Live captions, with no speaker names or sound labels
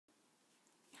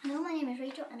name is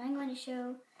Rachel, and I'm going to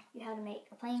show you how to make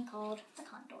a plane called the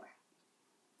Condor.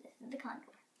 This is the Condor.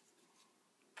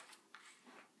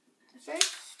 So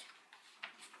first,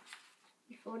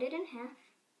 you fold it in half.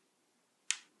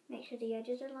 Make sure the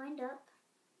edges are lined up.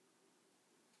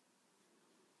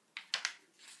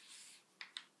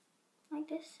 Like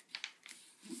this.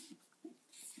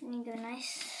 And you get a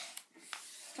nice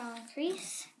strong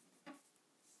crease.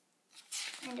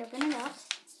 And open it up.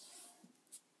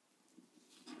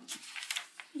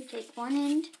 You take one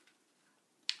end,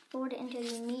 fold it until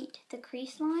you meet the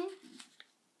crease line.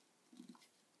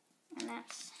 And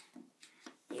that's,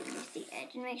 you crease the edge.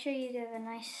 And make sure you give a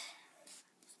nice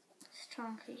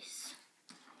strong crease.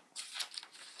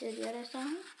 Do the other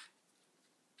side.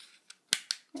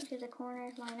 Make sure the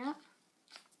corners line up.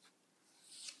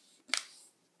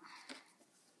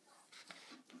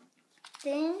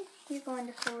 Then you're going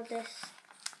to fold this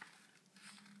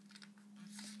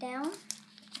down.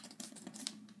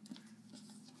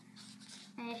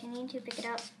 And if you need to, pick it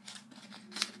up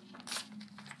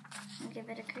and give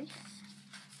it a crease.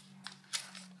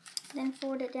 Then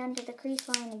fold it down to the crease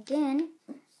line again,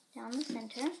 down the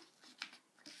center.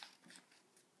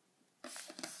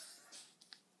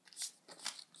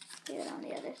 Do it on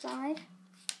the other side.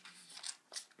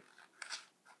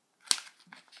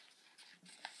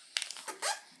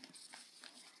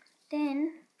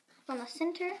 Then, from the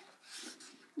center,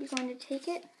 you're going to take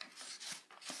it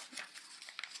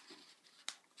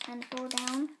and fold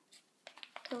down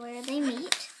to where they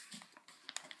meet.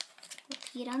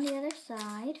 Repeat on the other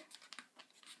side.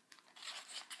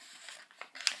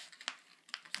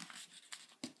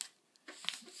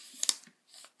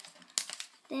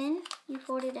 Then you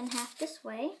fold it in half this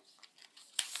way.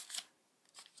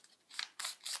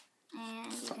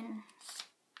 And you can,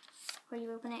 where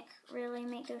you open it, really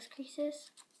make those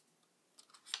creases.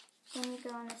 Then you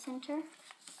go in the center,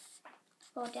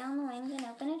 fold down the wings and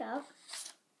open it up.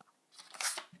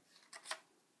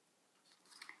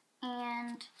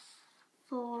 And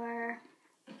for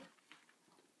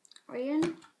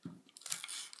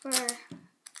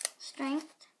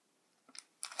strength,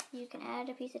 you can add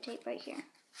a piece of tape right here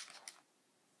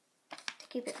to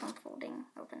keep it from folding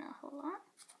open a whole lot.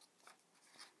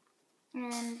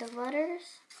 And the rudders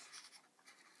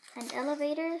and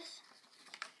elevators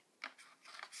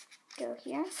go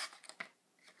here.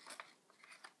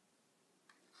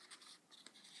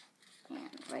 And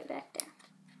right back there.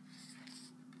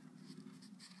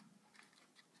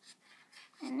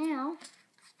 And now,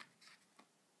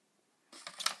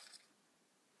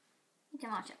 you can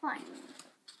watch it fly.